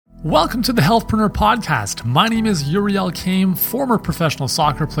Welcome to the Healthpreneur podcast. My name is Uriel Kame, former professional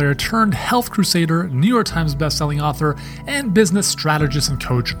soccer player turned health crusader, New York Times bestselling author, and business strategist and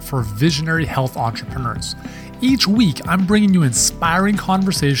coach for visionary health entrepreneurs. Each week, I'm bringing you inspiring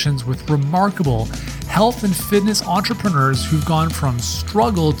conversations with remarkable health and fitness entrepreneurs who've gone from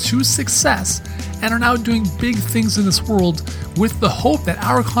struggle to success and are now doing big things in this world with the hope that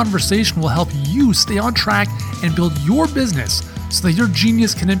our conversation will help you stay on track and build your business so that your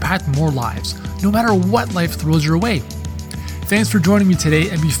genius can impact more lives, no matter what life throws your way. Thanks for joining me today,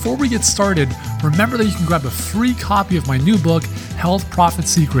 and before we get started, remember that you can grab a free copy of my new book, Health Profit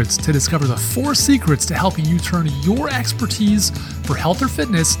Secrets, to discover the 4 secrets to helping you turn your expertise for health or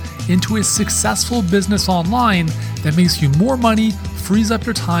fitness into a successful business online that makes you more money, frees up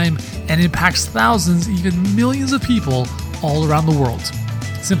your time, and impacts thousands, even millions of people all around the world.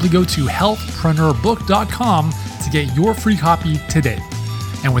 Simply go to healthpreneurbook.com to get your free copy today.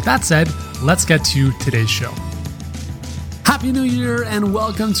 And with that said, let's get to today's show. Happy New Year and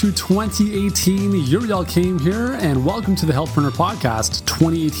welcome to 2018. Uriel Kame here and welcome to the Healthpreneur Podcast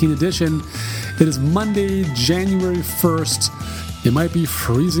 2018 edition. It is Monday, January 1st. It might be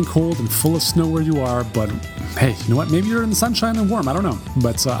freezing cold and full of snow where you are, but hey, you know what? Maybe you're in the sunshine and warm. I don't know.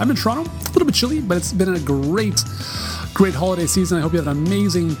 But I'm in Toronto. A little bit chilly, but it's been a great holiday season. I hope you have an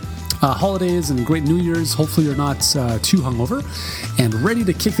amazing holidays and great New Year's. Hopefully you're not too hungover and ready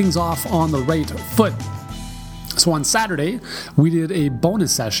to kick things off on the right foot. So on Saturday, we did a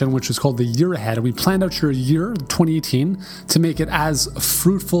bonus session, which was called the year ahead. And we planned out your year, 2018, to make it as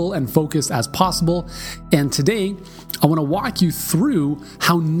fruitful and focused as possible. And today, I want to walk you through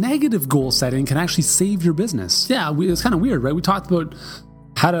how negative goal setting can actually save your business. Yeah, it's kind of weird, right? We talked about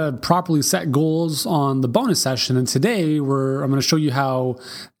how to properly set goals on the bonus session. And today I'm going to show you how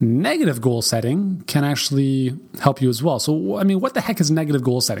negative goal setting can actually help you as well. So, I mean, what the heck is negative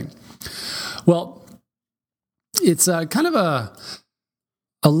goal setting? Well, it's kind of a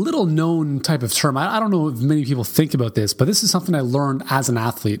little known type of term. I don't know if many people think about this, but this is something I learned as an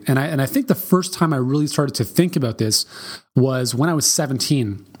athlete. And I think the first time I really started to think about this was when I was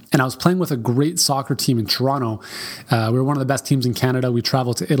 17. And I was playing with a great soccer team in Toronto. We were one of the best teams in Canada. We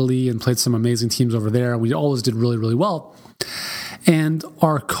traveled to Italy and played some amazing teams over there. We always did really, really well. And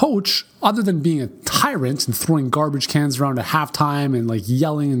our coach, other than being a tyrant and throwing garbage cans around at halftime and like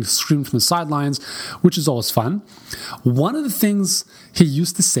yelling and screaming from the sidelines, which is always fun, one of the things he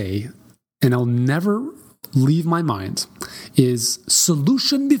used to say, and I'll never leave my mind, is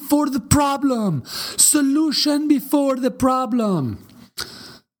solution before the problem. Solution before the problem.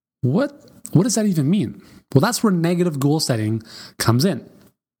 What does that even mean? Well, that's where negative goal setting comes in.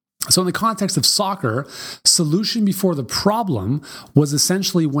 So in the context of soccer, solution before the problem was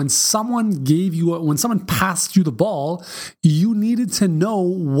essentially when someone passed you the ball, you needed to know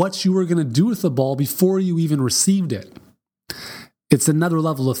what you were going to do with the ball before you even received it. It's another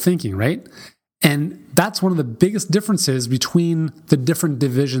level of thinking, right? And that's one of the biggest differences between the different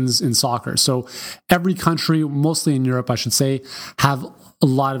divisions in soccer. So every country, mostly in Europe, I should say, have a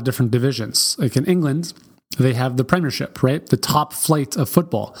lot of different divisions. Like in England, they have the Premiership, right? The top flight of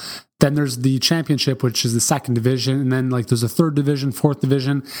football. Then there's the Championship, which is the second division. And then like there's a third division, fourth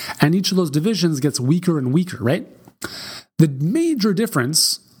division. And each of those divisions gets weaker and weaker, right? The major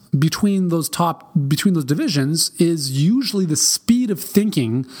difference between those divisions is usually the speed of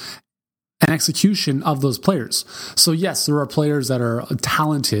thinking and execution of those players. So yes, there are players that are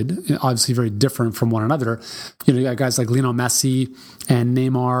talented, obviously very different from one another. You got guys like Lionel Messi and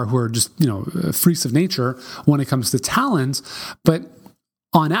Neymar who are just, freaks of nature when it comes to talent. But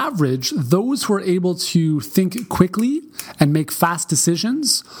on average, those who are able to think quickly and make fast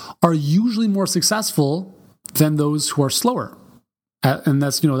decisions are usually more successful than those who are slower. And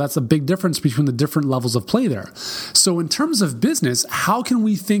that's a big difference between the different levels of play there. So in terms of business, how can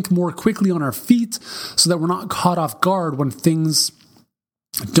we think more quickly on our feet so that we're not caught off guard when things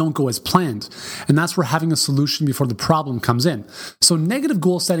don't go as planned? And that's where having a solution before the problem comes in. So negative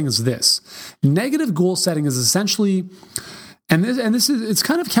goal setting is this. Negative goal setting is essentially, it's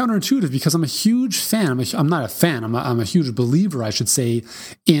kind of counterintuitive because I'm a huge fan. I'm not a fan. I'm a huge believer, I should say,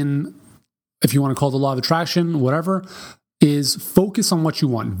 in, if you want to call it the law of attraction, whatever, is focus on what you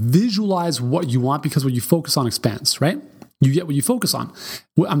want. Visualize what you want because what you focus on expands, right? You get what you focus on.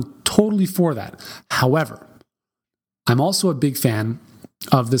 I'm totally for that. However, I'm also a big fan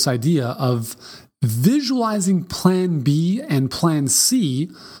of this idea of visualizing plan B and plan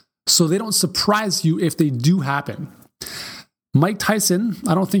C so they don't surprise you if they do happen. Mike Tyson,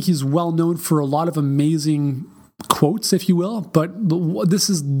 I don't think he's well known for a lot of amazing quotes, if you will, but this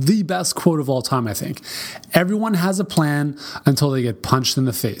is the best quote of all time, I think. Everyone has a plan until they get punched in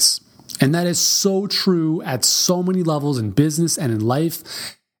the face. And that is so true at so many levels in business and in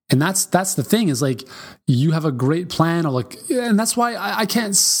life. And that's the thing, is like, you have a great plan, or like, and that's why I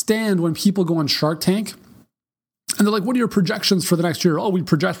can't stand when people go on Shark Tank and they're like, what are your projections for the next year? Oh, we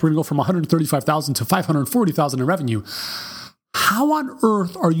project we're going to go from 135,000 to 540,000 in revenue. How on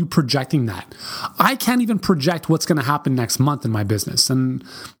earth are you projecting that? I can't even project what's going to happen next month in my business. And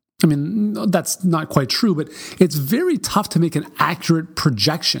I mean, that's not quite true, but it's very tough to make an accurate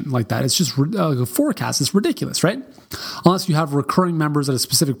projection like that. It's just like a forecast. It's ridiculous, right? Unless you have recurring members at a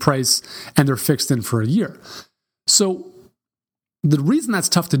specific price and they're fixed in for a year. So the reason that's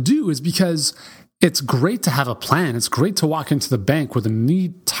tough to do is because it's great to have a plan. It's great to walk into the bank with a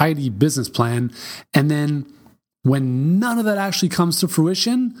neat, tidy business plan. And then when none of that actually comes to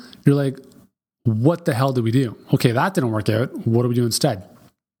fruition, you're like, what the hell did we do? Okay, that didn't work out. What do we do instead?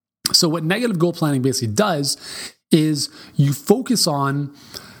 So what negative goal planning basically does is you focus on,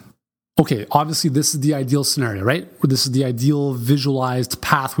 okay, obviously this is the ideal scenario, right? This is the ideal visualized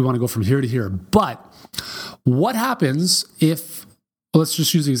path. We want to go from here to here. But what happens if, let's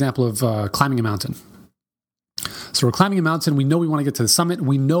just use the example of climbing a mountain. So we're climbing a mountain. We know we want to get to the summit.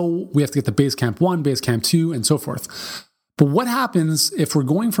 We know we have to get to base camp 1, base camp 2, and so forth. But what happens if we're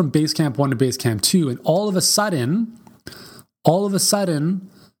going from base camp 1 to base camp 2, and all of a sudden,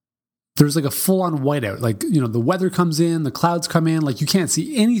 there's like a full-on whiteout. Like, you know, the weather comes in, the clouds come in, like you can't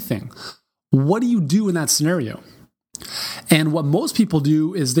see anything. What do you do in that scenario? And what most people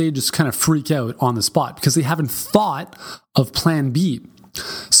do is they just kind of freak out on the spot because they haven't thought of plan B.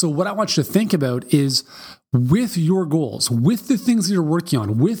 So what I want you to think about is, with your goals, with the things that you're working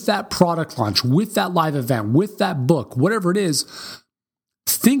on, with that product launch, with that live event, with that book, whatever it is,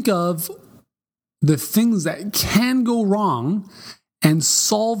 think of the things that can go wrong and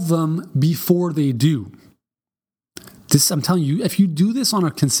solve them before they do. This, I'm telling you, if you do this on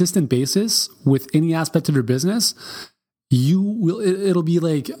a consistent basis with any aspect of your business, it'll be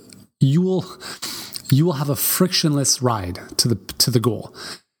like you will have a frictionless ride to the goal.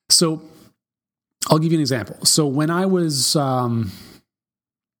 So I'll give you an example. So when I was, one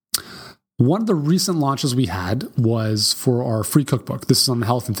of the recent launches we had was for our free cookbook. This is on the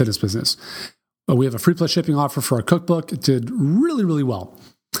health and fitness business. We have a free plus shipping offer for our cookbook. It did really, really well.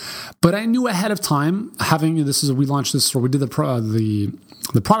 But I knew ahead of time, we launched this, or we did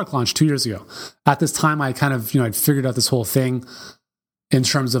the product launch 2 years ago. At this time, I kind of, I'd figured out this whole thing in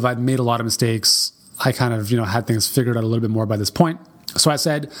terms of I'd made a lot of mistakes. I kind of, had things figured out a little bit more by this point. So I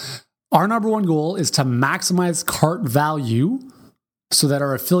said, our number one goal is to maximize cart value so that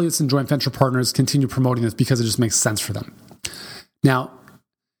our affiliates and joint venture partners continue promoting this because it just makes sense for them. Now,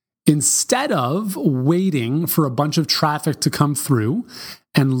 instead of waiting for a bunch of traffic to come through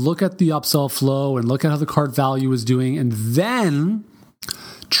and look at the upsell flow and look at how the cart value is doing and then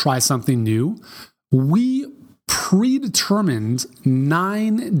try something new, we predetermined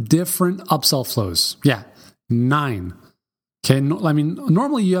 9 different upsell flows. Yeah, 9. Okay,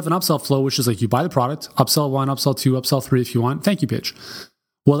 normally you have an upsell flow, which is like you buy the product, upsell 1, upsell 2, upsell 3 if you want, thank you pitch.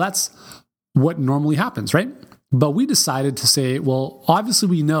 Well, that's what normally happens, right? But we decided to say, well, obviously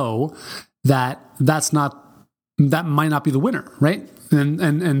we know that might not be the winner, right?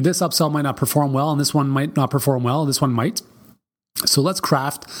 And this upsell might not perform well, and this one might not perform well, and this one might. So let's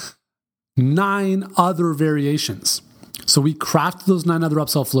craft 9 other variations. So we crafted those 9 other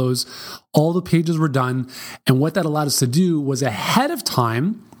upsell flows. All the pages were done. And what that allowed us to do was ahead of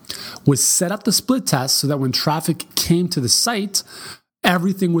time was set up the split test so that when traffic came to the site,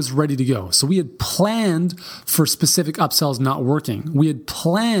 everything was ready to go. So we had planned for specific upsells not working. We had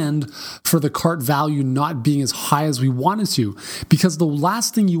planned for the cart value not being as high as we wanted to, because the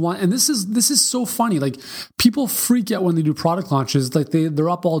last thing you want, and this is so funny, like people freak out when they do product launches, like they're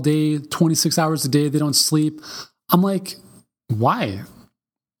up all day, 26 hours a day, they don't sleep. I'm like, why?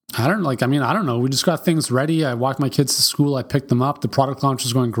 I don't know. We just got things ready. I walked my kids to school. I picked them up. The product launch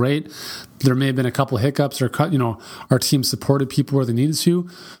was going great. There may have been a couple of hiccups, or our team supported people where they needed to.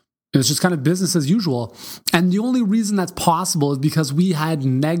 It was just kind of business as usual. And the only reason that's possible is because we had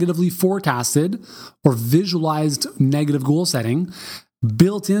negatively forecasted or visualized negative goal setting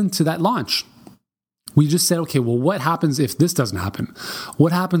built into that launch. We just said, okay, well, what happens if this doesn't happen?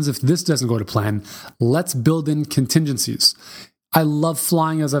 What happens if this doesn't go to plan? Let's build in contingencies. I love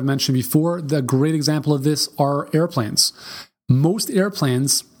flying, as I've mentioned before. The great example of this are airplanes. Most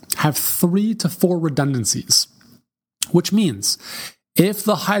airplanes have 3 to 4 redundancies, which means If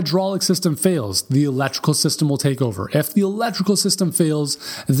the hydraulic system fails, the electrical system will take over. If the electrical system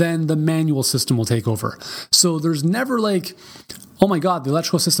fails, then the manual system will take over. So there's never like, oh my God, the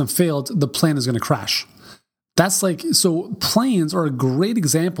electrical system failed, the plane is going to crash. So planes are a great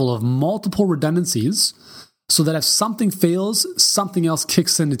example of multiple redundancies so that if something fails, something else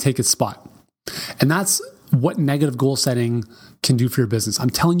kicks in to take its spot. And that's what negative goal setting can do for your business. I'm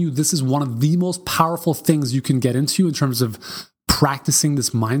telling you, this is one of the most powerful things you can get into in terms of practicing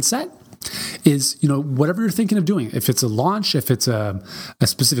this mindset is, whatever you're thinking of doing, if it's a launch, if it's a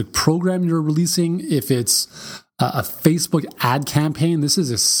specific program you're releasing, if it's a Facebook ad campaign, this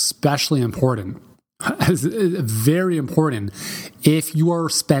is especially important. It's very important if you are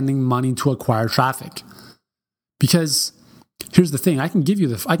spending money to acquire traffic. Because here's the thing, I can give you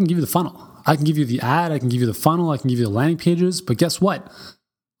the funnel. I can give you the ad, I can give you the funnel, I can give you the landing pages, but guess what?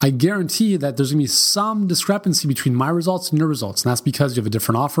 I guarantee that there's going to be some discrepancy between my results and your results. And that's because you have a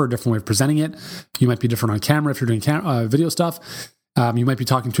different offer, a different way of presenting it. You might be different on camera if you're doing video stuff. You might be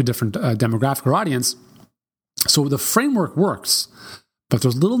talking to a different demographic or audience. So the framework works, but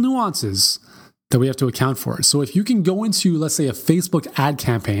there's little nuances that we have to account for. So if you can go into, let's say, a Facebook ad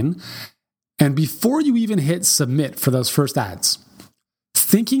campaign, and before you even hit submit for those first ads,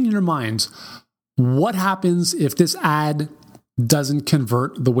 thinking in your mind, what happens if this ad doesn't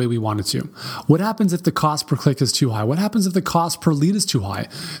convert the way we want it to? What happens if the cost per click is too high? What happens if the cost per lead is too high?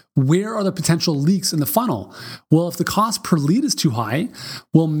 Where are the potential leaks in the funnel? Well, if the cost per lead is too high,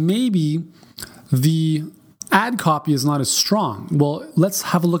 well, maybe the ad copy is not as strong. Well, let's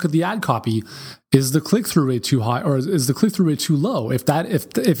have a look at the ad copy. Is the click-through rate too high, or is the click-through rate too low? If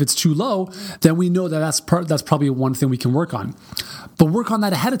it's too low, then we know that that's probably one thing we can work on. But work on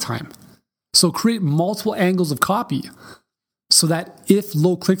that ahead of time. So create multiple angles of copy so that if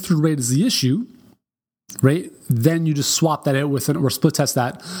low click-through rate is the issue, right, then you just swap that out or split test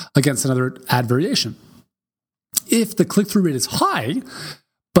that against another ad variation. If the click-through rate is high,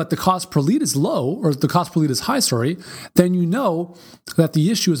 but the cost per lead is low, or the cost per lead is high, then you know that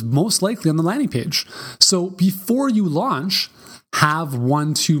the issue is most likely on the landing page. So before you launch, have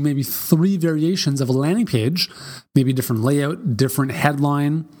 1, 2, maybe 3 variations of a landing page, maybe different layout, different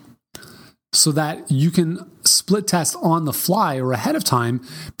headline, so that you can split test on the fly or ahead of time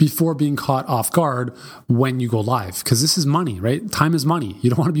before being caught off guard when you go live. Because this is money, right? Time is money. You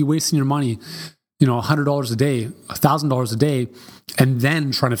don't want to be wasting your money, $100 a day, $1,000 a day, and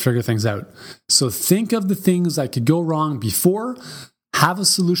then trying to figure things out. So think of the things that could go wrong before, have a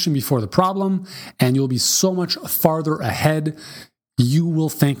solution before the problem, and you'll be so much farther ahead. You will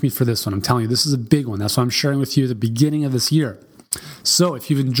thank me for this one. I'm telling you, this is a big one. That's what I'm sharing with you at the beginning of this year. So if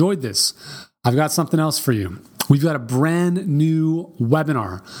you've enjoyed this, I've got something else for you. We've got a brand new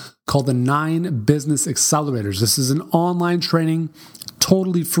webinar called the 9 Business Accelerators. This is an online training,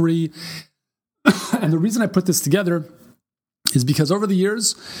 totally free. And the reason I put this together is because over the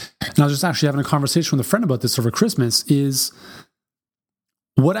years, and I was just actually having a conversation with a friend about this over Christmas, is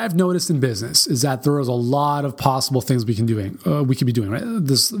what I've noticed in business is that there is a lot of possible things we could be doing, right?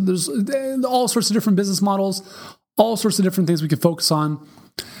 There's all sorts of different business models, all sorts of different things we could focus on.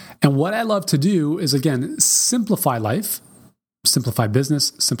 And what I love to do is, again, simplify life, simplify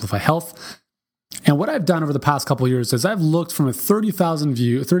business, simplify health. And what I've done over the past couple of years is I've looked from a 30,000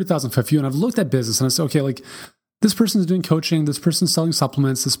 foot view, and I've looked at business and I said, okay, like this person is doing coaching, this person's selling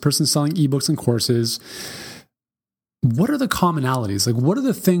supplements, this person's selling ebooks and courses. What are the commonalities? Like, what are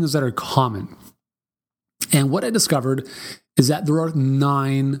the things that are common? And what I discovered is that there are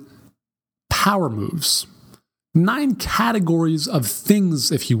 9 power moves, 9 categories of things,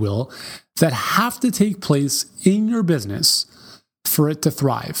 if you will, that have to take place in your business for it to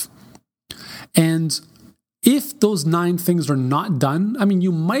thrive. And if those 9 things are not done, I mean,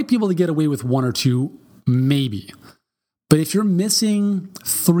 you might be able to get away with 1 or 2, maybe. But if you're missing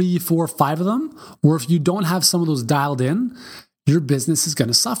 3, 4, 5 of them, or if you don't have some of those dialed in, your business is going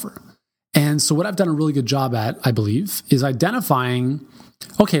to suffer. And so what I've done a really good job at, I believe, is identifying,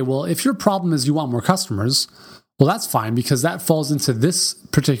 okay, well, if your problem is you want more customers, well, that's fine because that falls into this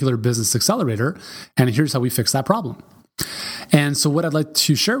particular business accelerator. And here's how we fix that problem. And so what I'd like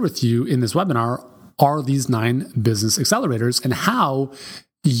to share with you in this webinar are these 9 business accelerators and how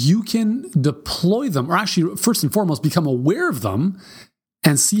you can deploy them, or actually, first and foremost, become aware of them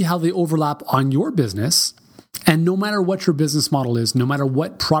and see how they overlap on your business. And no matter what your business model is, no matter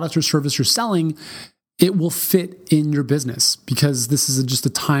what product or service you're selling, it will fit in your business because this is just a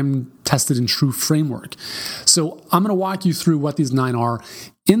time-tested and true framework. So I'm going to walk you through what these 9 are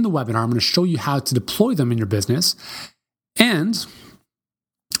in the webinar. I'm going to show you how to deploy them in your business and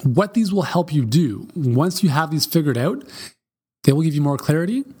what these will help you do. Once you have these figured out, They will give you more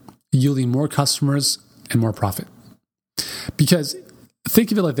clarity, yielding more customers and more profit. Because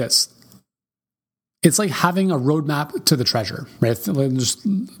think of it like this. It's like having a roadmap to the treasure, right? Just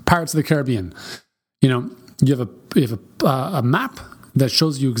Pirates of the Caribbean. You have a map that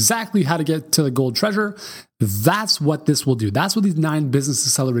shows you exactly how to get to the gold treasure. That's what this will do. That's what these 9 business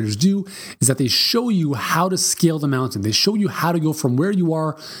accelerators do, is that they show you how to scale the mountain. They show you how to go from where you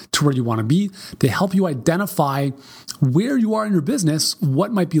are to where you want to be. They help you identify where you are in your business,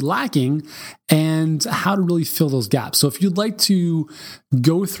 what might be lacking, and how to really fill those gaps. So if you'd like to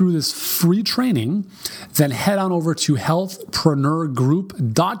go through this free training, then head on over to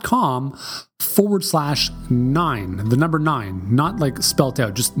healthpreneurgroup.com/9, the number 9, not like spelt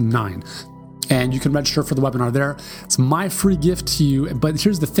out, just 9. And you can register for the webinar there. It's my free gift to you. But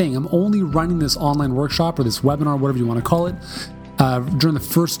here's the thing. I'm only running this online workshop or this webinar, whatever you want to call it, during the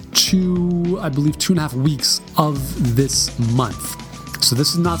first 2.5 weeks of this month. So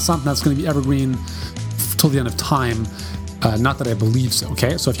this is not something that's going to be evergreen till the end of time. Not that I believe so,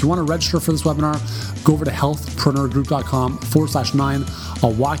 okay? So if you want to register for this webinar, go over to healthpreneurgroup.com/9.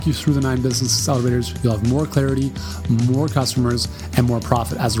 I'll walk you through the 9 business accelerators. You'll have more clarity, more customers, and more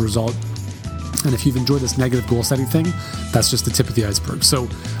profit as a result. And if you've enjoyed this negative goal setting thing, that's just the tip of the iceberg. So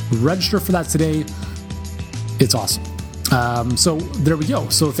register for that today. It's awesome. So there we go.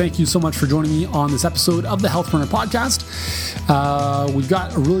 So thank you so much for joining me on this episode of the Healthpreneur podcast. We've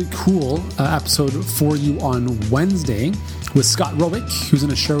got a really cool episode for you on Wednesday with Scott Rowick, who's going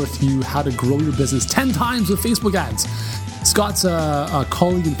to share with you how to grow your business 10 times with Facebook ads. Scott's a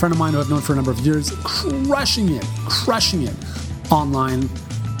colleague and friend of mine who I've known for a number of years, crushing it online.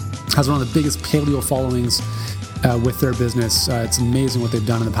 Has one of the biggest paleo followings with their business. It's amazing what they've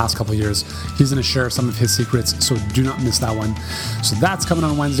done in the past couple of years. He's going to share some of his secrets, so do not miss that one. So that's coming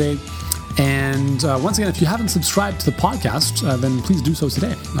on Wednesday. And once again, if you haven't subscribed to the podcast, then please do so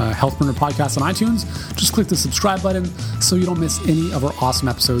today. Healthpreneur Podcast on iTunes. Just click the subscribe button so you don't miss any of our awesome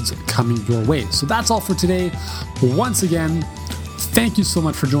episodes coming your way. So that's all for today. Once again, thank you so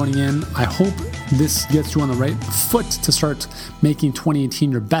much for joining in. I hope this gets you on the right foot to start making 2018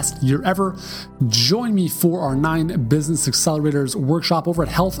 your best year ever. Join me for our 9 Business Accelerators workshop over at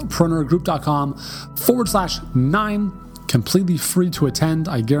healthpreneurgroup.com/9. Completely free to attend.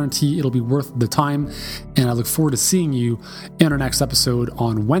 I guarantee it'll be worth the time. And I look forward to seeing you in our next episode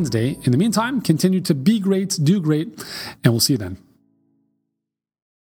on Wednesday. In the meantime, continue to be great, do great, and we'll see you then.